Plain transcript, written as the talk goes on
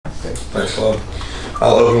Thanks, Claude.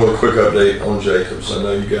 I'll open with a quick update on Jacobs. I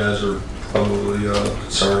know you guys are probably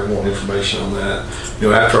concerned and want information on that.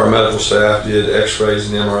 After our medical staff did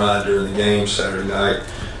x-rays and MRI during the game Saturday night,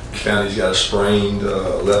 we found he's got a sprained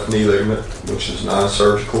left knee ligament, which is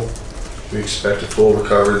non-surgical. We expect a full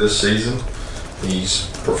recovery this season. He's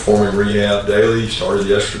performing rehab daily. He started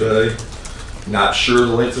yesterday. Not sure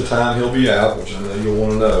the length of time he'll be out, which I know you'll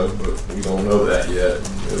want to know, but we don't know that yet.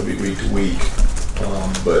 It'll be week to week.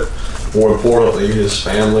 But more importantly, his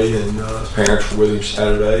family and his parents were with him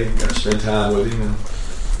Saturday. Got to spend time with him, and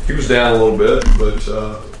he was down a little bit, but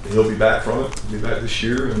he'll be back from it. He'll be back this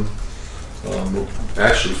year, and we're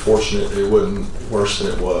actually fortunate it wasn't worse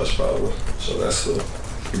than it was probably. So that's the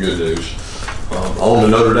good news. On to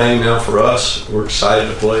Notre Dame now for us. We're excited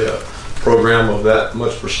to play a program of that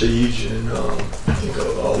much prestige, and I think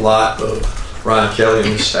a lot of Ryan Kelly and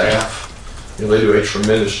his staff. They do a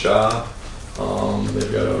tremendous job.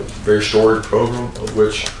 They've got a very storied program of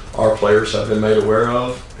which our players have been made aware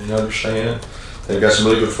of and understand. They've got some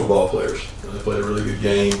really good football players. They played a really good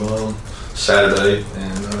game Saturday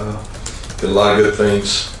and did a lot of good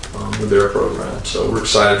things with their program. So we're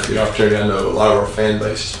excited for the opportunity. I know a lot of our fan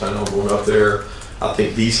base is planning on going up there. I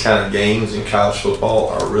think these kind of games in college football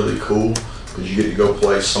are really cool because you get to go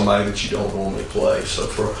play somebody that you don't normally play. So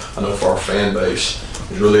I know for our fan base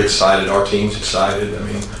is really excited. Our team's excited. I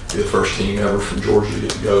mean, be the first team ever from Georgia to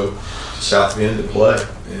get to go to South Bend and play,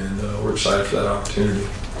 and we're excited for that opportunity.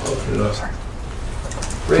 I'll open it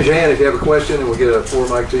up. Raise your hand if you have a question, and we'll get a floor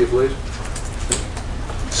mic to you, please.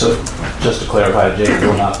 So, just to clarify, Jacob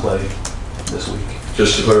will not play this week.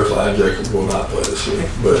 Just to clarify, Jacob will not play this week,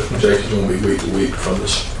 but Jacob's going to be week to week from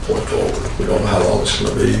this point forward. We don't know how long it's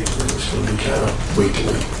going to be. It's going to be kind of week to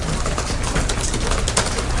week.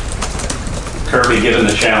 Kirby, given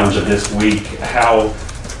the challenge of this week, how,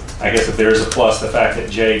 I guess if there's a plus, the fact that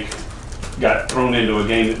Jake got thrown into a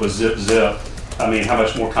game that was zip-zip, I mean, how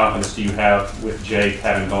much more confidence do you have with Jake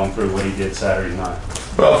having gone through what he did Saturday night?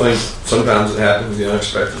 Well, I think sometimes it happens in the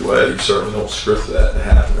unexpected way. You certainly don't script that to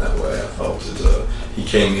happen that way. I thought that he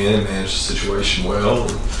came in and managed the situation well.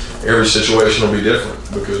 And every situation will be different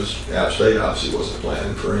because App State obviously wasn't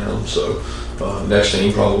planning for him. So next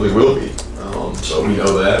team probably will be. So we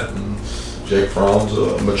know that. And Jake Fromm's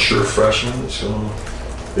a mature freshman that's going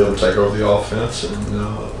to be able to take over the offense and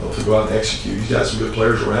hopefully go out and execute. He's got some good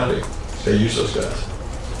players around him. They use those guys.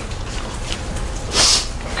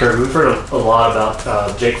 Kirby, we've heard a lot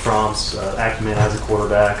about Jake Fromm's acumen as a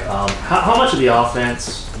quarterback. How much of the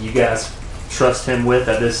offense you guys trust him with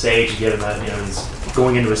at this stage, given that he's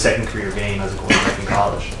going into his second career game as a quarterback in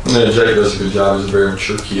college? Yeah, Jake does a good job. He's a very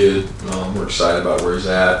mature kid. We're excited about where he's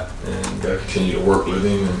at and got to continue to work with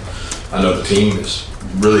him. And I know the team is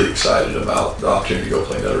really excited about the opportunity to go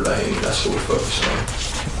play Notre Dame, and that's what we're focused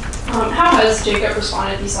on. How has Jacob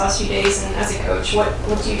responded these last few days, and as a coach,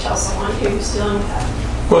 what do you tell someone who's dealing with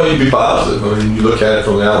that? Well, you'd be positive. I mean, you look at it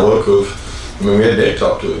from the outlook of, we had Nick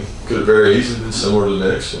talk to him. Could have very easily been similar to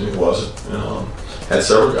Nick's, and it wasn't. Had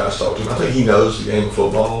several guys talk to him. I think he knows the game of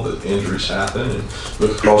football, that injuries happen, and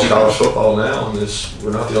look across college football now, and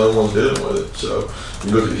we're not the only ones dealing with it. So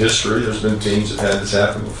you look at history, there's been teams that had this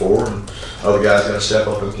happen before, and other guys got to step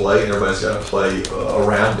up and play, and everybody's got to play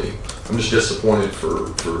around him. I'm just disappointed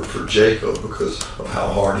for Jacob because of how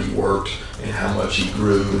hard he worked and how much he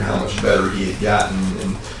grew and how much better he had gotten,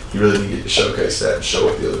 and he really didn't get to showcase that and show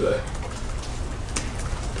it the other day.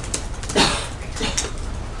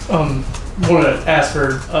 Wanted to ask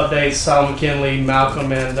for updates. Solomon McKinley,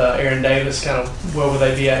 Malcolm, and Aaron Davis. Kind of where will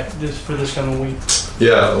they be at for this coming week?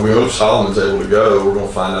 Yeah, we hope Solomon's able to go. We're going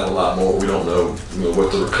to find out a lot more. We don't know,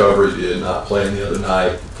 what the recovery did, not playing the other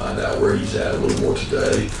night. Find out where he's at a little more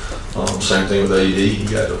today. Same thing with AD. He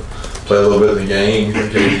got to play a little bit in the game. We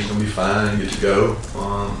think AD's going to be fine and get to go.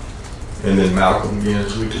 And then Malcolm again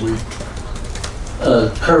is week to week.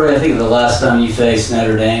 Kirby, I think the last time you faced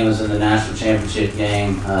Notre Dame was in the national championship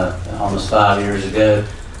game almost 5 years ago.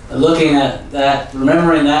 Looking at that,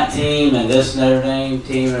 remembering that team and this Notre Dame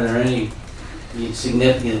team, are there any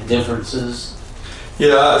significant differences?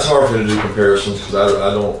 Yeah, it's hard for me to do comparisons because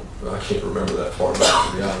I can't remember that far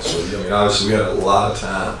back, to be honest with you. I mean, obviously we had a lot of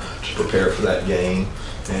time to prepare for that game,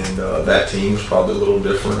 and that team was probably a little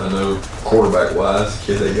different. I know quarterback-wise, the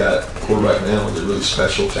kid they got quarterback now is a really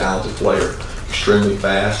special, talented player. Extremely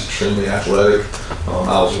fast, extremely athletic.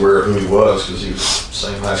 I was aware of who he was because he was the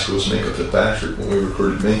same high school as Minka Fitzpatrick when we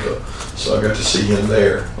recruited Minka. So I got to see him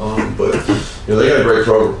there. But they got a great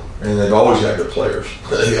program, and they've always got good players.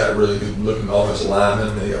 They got really good looking offensive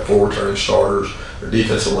linemen. They got 4 returning starters. Their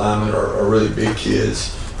defensive linemen are really big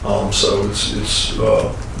kids. So it's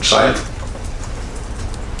exciting.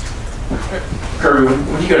 Kirby,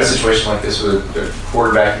 when you got a situation like this with a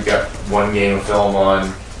quarterback, you've got one game of film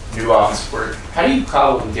on, new offensive quarterback, how do you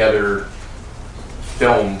cobble together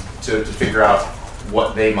film to figure out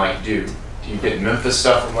what they might do? Do you get Memphis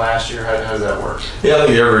stuff from last year? How does that work? Yeah, I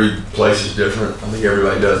think every place is different. I think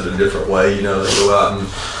everybody does it a different way. You know, they go out and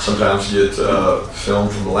sometimes get film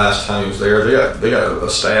from the last time he was there. They got a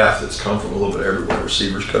staff that's come from a little bit everywhere.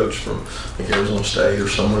 Receivers coach from I think Arizona State or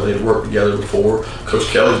somewhere they'd worked together before. Coach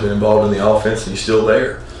Kelly's been involved in the offense and he's still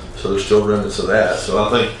there. So there's still remnants of that. So I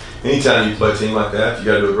think anytime you play a team like that, you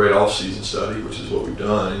got to do a great off-season study, which is what we've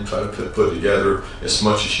done, and try to put together as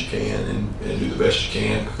much as you can and do the best you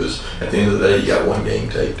can, because at the end of the day, you got one game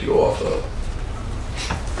tape to go off of.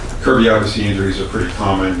 Kirby, obviously injuries are pretty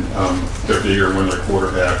common. They're bigger when they're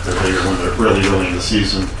quarterback. They're bigger when they're really early in the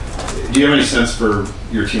season. Do you have any sense for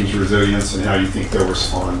your team's resilience and how you think they'll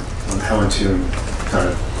respond? How in tune kind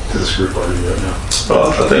of to this group are you right now?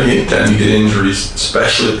 I think anytime you get injuries,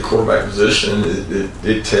 especially at the quarterback position,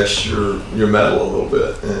 it tests your mettle a little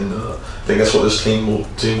bit, and I think that's what this team will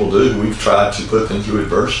do. We've tried to put them through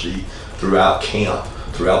adversity throughout camp,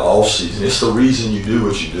 throughout all season. It's the reason you do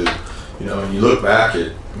what you do. You know, and you look back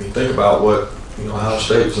at, I mean, think about what, you know, Ohio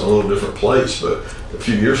State was in a little different place, but a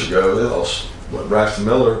few years ago they lost Braxton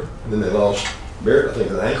Miller, and then they lost Barrett, I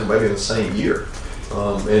think, an ankle maybe in the same year.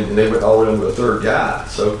 And they went all the way into the third guy.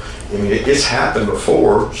 So, I mean, it's happened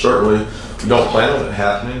before. Certainly, we don't plan on it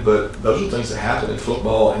happening, but those are things that happen in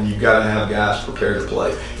football, and you've got to have guys prepared to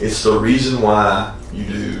play. It's the reason why you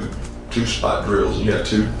do two-spot drills and you have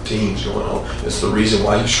two teams going on. It's the reason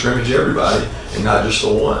why you scrimmage everybody and not just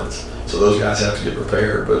the ones. So those guys have to get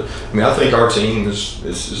prepared. But, I mean, I think our team is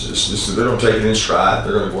they're going to take it in stride.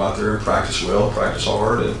 They're going to go out there and practice well, practice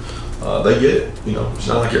hard, and they get it. You know, it's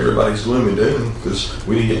not like everybody's gloom and doom because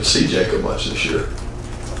we didn't get to see Jacob much this year.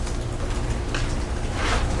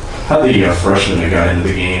 How did the freshmen that got into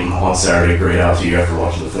the game on Saturday grade out to you after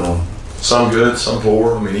watching the film? Some good, some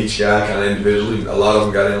poor. I mean, each guy kind of individually. A lot of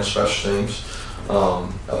them got in on special teams.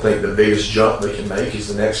 I think the biggest jump they can make is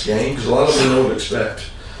the next game because a lot of them know what to expect.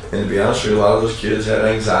 And to be honest with you, a lot of those kids had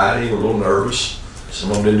anxiety, were a little nervous. Some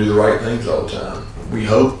of them didn't do the right things all the time. We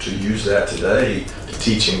hope to use that today to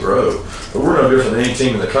teach and grow. But we're no different than any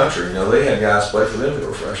team in the country. You know, they had guys play for them that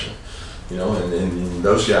were freshmen. You know, and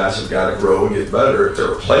those guys have got to grow and get better. If they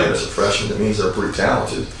were playing as a freshman, that means they're pretty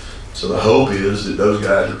talented. So the hope is that those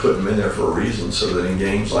guys are putting them in there for a reason so that in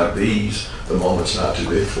games like these, the moment's not too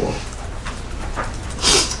big for them.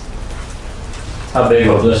 How big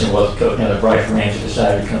of a blessing was it, Coach, now that Bryce Ramsey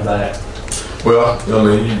decided to come back? Well, I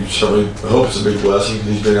mean, you certainly hope it's a big blessing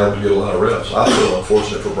because he's been able to get a lot of reps. I feel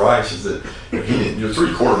unfortunate for Bryce is that your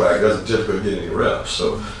three quarterback doesn't typically get any reps.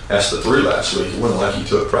 So that's the three last week. It wasn't like he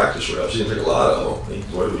took practice reps. He didn't take a lot of them.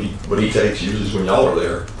 What he takes usually is when y'all are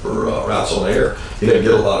there for routes on air. He didn't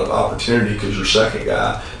get a lot of opportunity because your second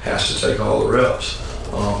guy has to take all the reps.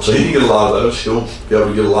 So he didn't get a lot of those. He'll be able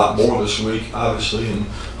to get a lot more this week, obviously, and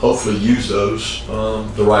hopefully use those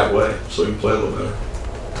the right way so he can play a little better.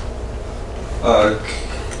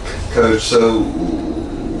 Coach, so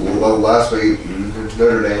last week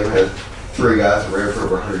Notre Dame had three guys that ran for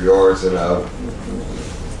over 100 yards, and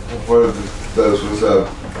one of those was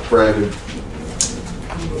Brandon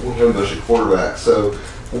Wimbush, a quarterback. So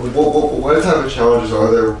what type of challenges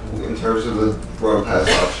are there in terms of the run-pass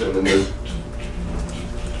option and the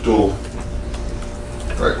dual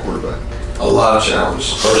right quarterback? A lot of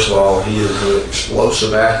challenges. First of all, he is an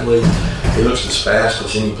explosive athlete. He looks as fast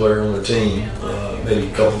as any player on the team. Maybe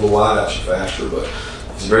a couple of the wideouts are faster, but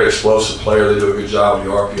he's a very explosive player. They do a good job with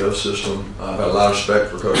the RPO system. I've had a lot of respect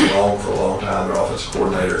for Coach Long for a long time, their offensive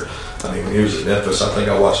coordinator. I mean, when he was at Memphis, I think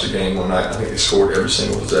I watched the game one night. I think they scored every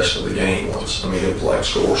single possession of the game once. I mean, it was like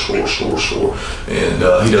score.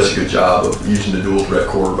 And he does a good job of using the dual threat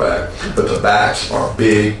quarterback. But the backs are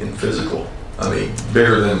big and physical. I mean,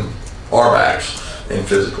 bigger than our backs and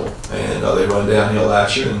physical. And they run downhill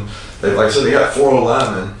at you. And like I said, they got 4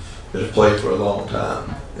 linemen that have played for a long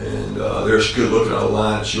time. And there's good looking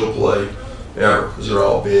O-line that you'll play ever because they're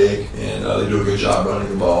all big and they do a good job running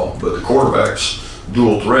the ball. But the quarterback's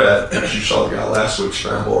dual threat, as you saw the guy last week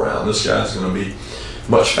scramble around, this guy's going to be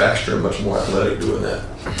much faster and much more athletic doing that.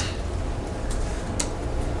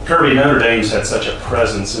 Kirby, Notre Dame's had such a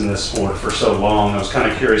presence in this sport for so long. I was kind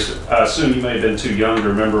of curious. I assume you may have been too young to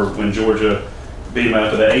remember when Georgia beat them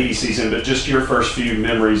after the 80 season, but just your first few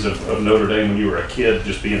memories of Notre Dame when you were a kid,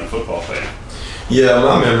 just being a football fan. Yeah,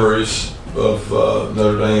 my memories of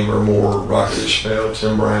Notre Dame are more Rocket Ishmael,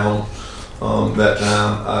 Tim Brown. That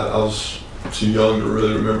time, I was too young to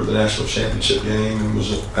really remember the national championship game and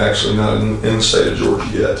was actually not in the state of Georgia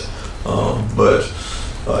yet. But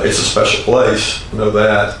it's a special place, I know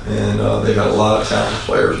that, and they've had a lot of talented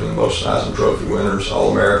players. I mean, most Heisman Trophy winners,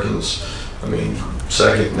 All-Americans. I mean,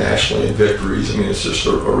 second nationally in victories. I mean, it's just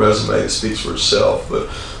a resume that speaks for itself. But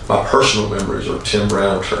my personal memories are Tim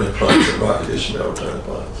Brown returning punts and Rocky Ishmael returning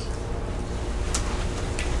punts.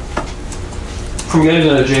 From getting to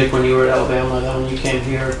know Jake when you were at Alabama, then when you came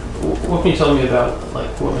here, what can you tell me about like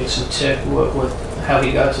what makes him tick? How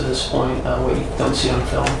he got to this point? What you don't see on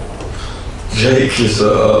film? Jake is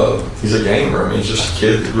he's a gamer. I mean, he's just a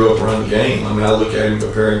kid that grew up around the game. I mean, I look at him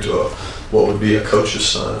comparing to what would be a coach's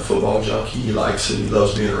son, a football junkie. He likes it. He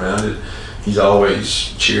loves being around it. He's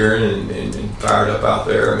always cheering and fired up out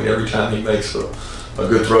there. I mean, every time he makes a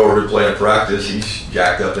good throw or a good play in practice, he's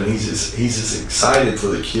jacked up, and he's as excited for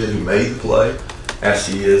the kid who made the play as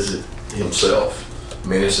he is himself. I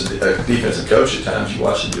mean, it's a defensive coach at times. You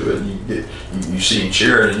watch him do it, and you see him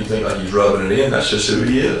cheering, and you think like he's rubbing it in. That's just who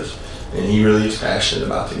he is. And he really is passionate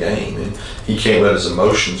about the game, and he can't let his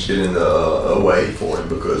emotions get in the way for him,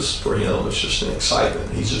 because for him it's just an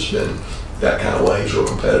excitement. He's just been that kind of way. He's real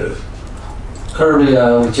competitive. Kirby,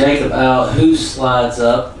 with Jacob out, who slides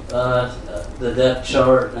up the depth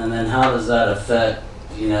chart, and then how does that affect,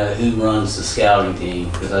 who runs the scouting team?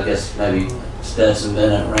 Because I guess maybe Stetson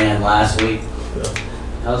Bennett ran last week. Yeah.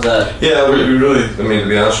 How's that? Yeah, we really, I mean, to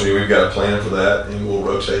be honest with you, we've got a plan for that, and we'll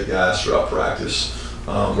rotate guys throughout practice.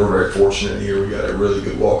 We're very fortunate here. We got a really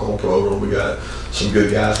good walk-on program. We got some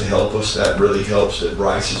good guys to help us. That really helps that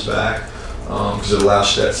Bryce is back, because it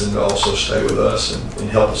allows Stetson to also stay with us and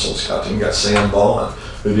help us on the scout team. We got Sam Bond,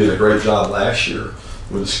 who did a great job last year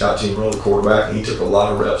with the scout team running the quarterback, and he took a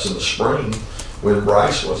lot of reps in the spring when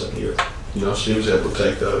Bryce wasn't here. So he was able to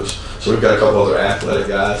take those. So we've got a couple other athletic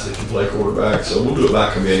guys that can play quarterback. So we'll do it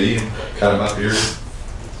by committee and kind of by period.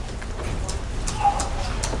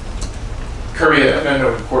 Kirby, I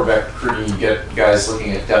know with quarterback recruiting, you get guys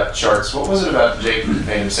looking at depth charts. What was it about Jake that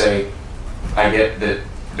made him say, I get that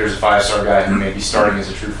there's a 5-star guy who may be starting as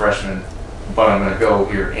a true freshman, but I'm going to go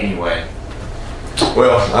here anyway?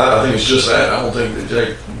 Well, I think it's just that. I don't think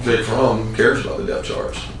that Jake Fromm cares about the depth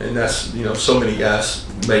charts. And that's, so many guys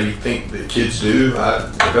maybe think that kids do.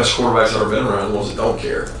 The best quarterbacks I've ever been around are the ones that don't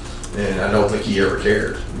care. And I don't think he ever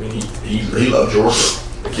cared. I mean, he loved Georgia.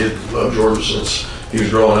 The kid loved Georgia since he was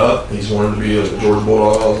growing up. He's wanted to be a Georgia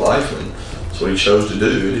Bulldog all his life, and that's what he chose to do.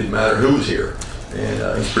 It didn't matter who was here.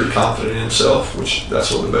 And he's pretty confident in himself, which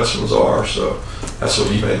that's what the best ones are. So that's what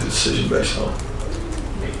he made the decision based on.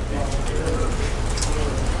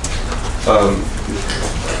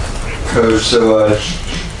 Coach, so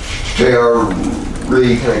J.R.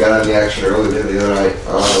 Reed kind of got in the action early the other night.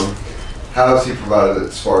 How has he provided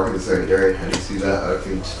that spark in the secondary? How do you see that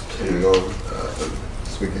continuing on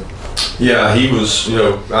this weekend? Yeah, he was,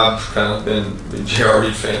 I've kind of been a J.R.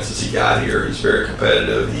 Reed fan since he got here. He's very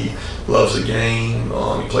competitive. He loves the game.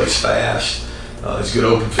 He plays fast. He's a good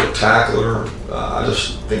open field tackler. I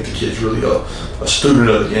just think the kid's really a student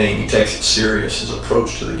of the game. He takes it serious. His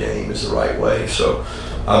approach to the game is the right way. So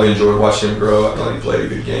I've enjoyed watching him grow. I thought he played a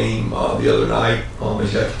good game the other night.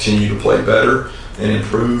 He's got to continue to play better and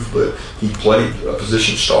improve, but he played a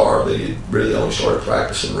position star that he really only started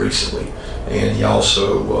practicing recently, and he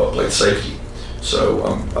also played safety. So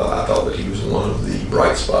I thought that he was one of the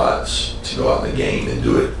bright spots to go out in the game and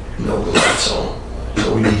do it, with the lights on.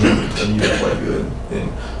 So we need him to continue to play good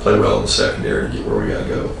and play well in the secondary to get where we got to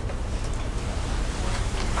go.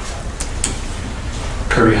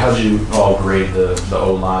 Kirby, how did you all grade the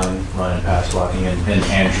O-line running pass blocking and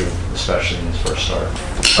Andrew, especially in his first start?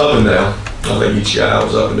 Up and down. I think each guy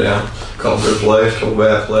was up and down. A couple good plays, a couple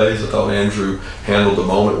bad plays. I thought Andrew handled the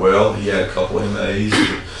moment well. He had a couple MAs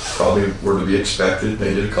that probably were to be expected.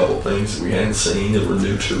 They did a couple things that we hadn't seen that were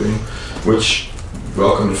new to him, which,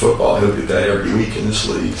 welcome to football. He'll get that every week in this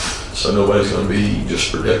league. So nobody's going to be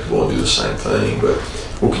just predictable and do the same thing. But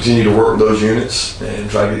we'll continue to work with those units and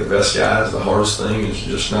try to get the best guys. The hardest thing is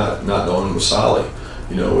just not knowing Masali,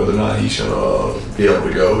 whether or not he's going to be able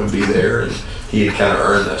to go and be there. And he had kind of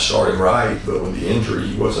earned that starting right, but with the injury,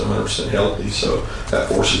 he wasn't 100% healthy. So that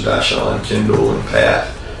forces Dashawn, Kendall, and Pat,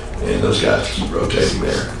 and those guys to keep rotating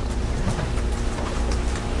there.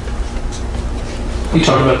 You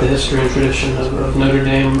talked about the history and tradition of Notre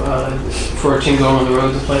Dame for a team going on the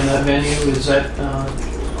road to play in that venue. Is that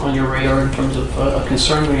on your radar in terms of a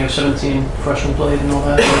concern when you have 17 freshmen played and all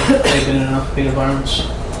that? Or have they been in enough big environments?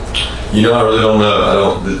 I really don't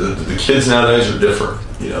know. The kids nowadays are different.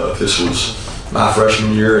 If this was my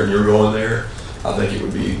freshman year and you're going there, I think it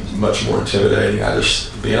would be much more intimidating.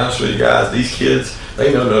 To be honest with you guys, these kids,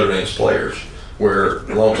 they know Notre Dame's players. Where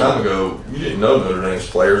a long time ago, you didn't know Notre Dame's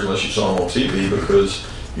players unless you saw them on TV because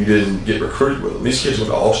you didn't get recruited with them. These kids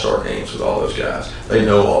went to all-star games with all those guys. They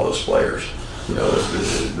know all those players. You know,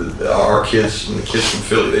 our kids, and the kids from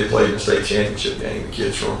Philly, they played in the state championship game. The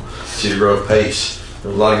kids from Cedar Grove Pace.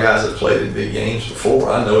 There's a lot of guys that played in big games before.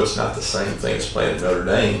 I know it's not the same thing as playing at Notre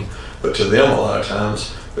Dame, but to them, a lot of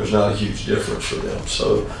times, there's not a huge difference for them.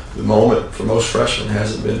 So the moment for most freshmen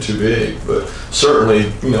hasn't been too big, but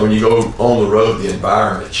certainly, you know, when you go on the road, the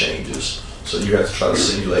environment changes. So you have to try to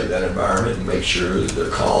simulate that environment and make sure that they're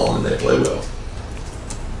calm and they play well.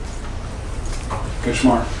 Coach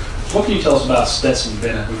Mark, what can you tell us about Stetson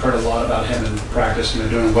Bennett? We've heard a lot about him in practice and they're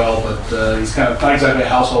doing well, but he's kind of not exactly a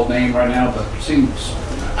household name right now, but seems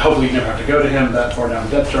hopefully you never have to go to him that far down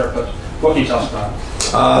the depth chart, but what can you tell us about him?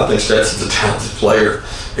 I think Stetson's a talented player.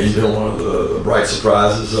 He's been one of the bright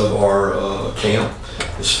surprises of our camp.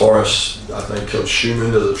 As far as, I think Coach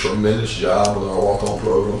Schumann does a tremendous job with our walk-on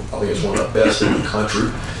program. I think it's one of the best in the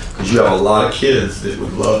country because you have a lot of kids that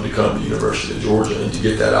would love to come to University of Georgia, and to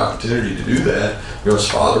get that opportunity to do that, you know, his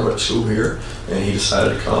father went to school here and he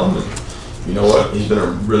decided to come, and you know what, he's been a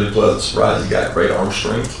really pleasant surprise. He's got great arm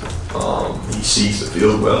strength. He sees the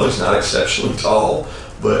field well. He's not exceptionally tall,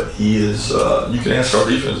 but he is, you can ask our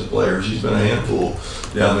defensive players, he's been a handful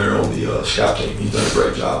down there on the scout team. He's done a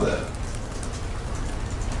great job of that.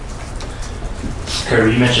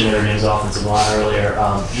 Kirby, you mentioned Notre Dame's offensive line earlier.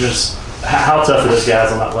 Just how tough are those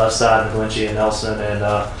guys on that left side, McGlinchey and Nelson, and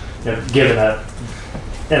you know, given that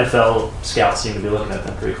NFL scouts seem to be looking at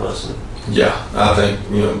them pretty closely? Yeah, I think,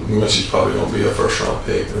 you know, McGlinchey's probably going to be a first-round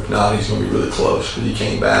pick. If not, he's going to be really close because he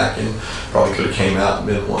came back and probably could have came out and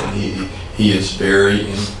been one. He is very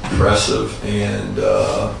impressive and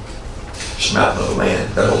just mountain of a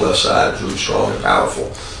man. That whole left side is really strong and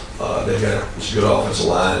powerful. They've got a good offensive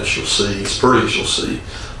line, as you'll see. It's pretty, as you'll see.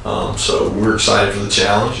 So we're excited for the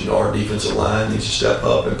challenge. You know, our defensive line needs to step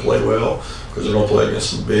up and play well because they're going to play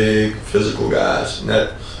against some big physical guys. And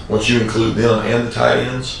that, once you include them and the tight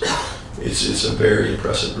ends, it's a very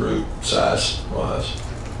impressive group size-wise.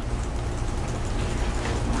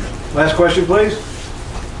 Last question, please.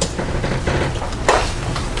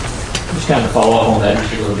 Just kind of follow up on that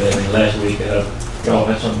just a little bit. I mean, last week, the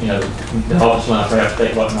offensive, you know, the offensive line perhaps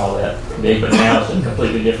they wasn't all that big, but now it's a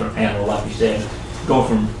completely different animal, like you said. Going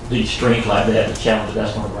from the strength like that, the challenge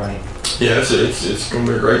that's going to bring. Yeah, it's going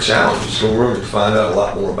to be a great challenge. It's going to find out a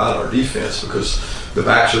lot more about our defense because the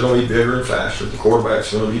backs are going to be bigger and faster. The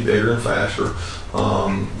quarterback's going to be bigger and faster.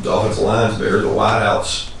 The offensive line's bigger. The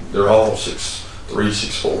wideouts, they're all 6'3",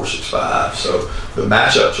 6'4", 6'5". So the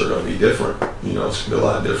matchups are going to be different. You know, it's going to be a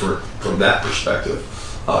lot different from that perspective.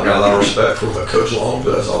 I got a lot of respect for what Coach Long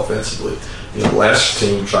does offensively. You know, the last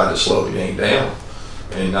team tried to slow the game down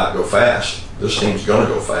and not go fast. This team's going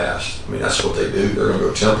to go fast. I mean, that's what they do. They're going to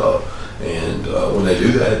go tempo. And when they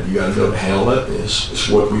do that, you got to be able to handle it. It's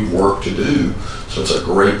what we work to do. So it's a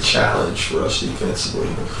great challenge for us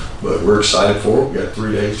defensively. But we're excited for it. We got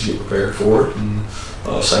 3 days to get prepared for it. And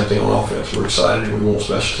same thing on offense. We're excited and we want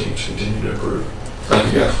special teams to continue to improve.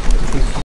 Thank you, guys.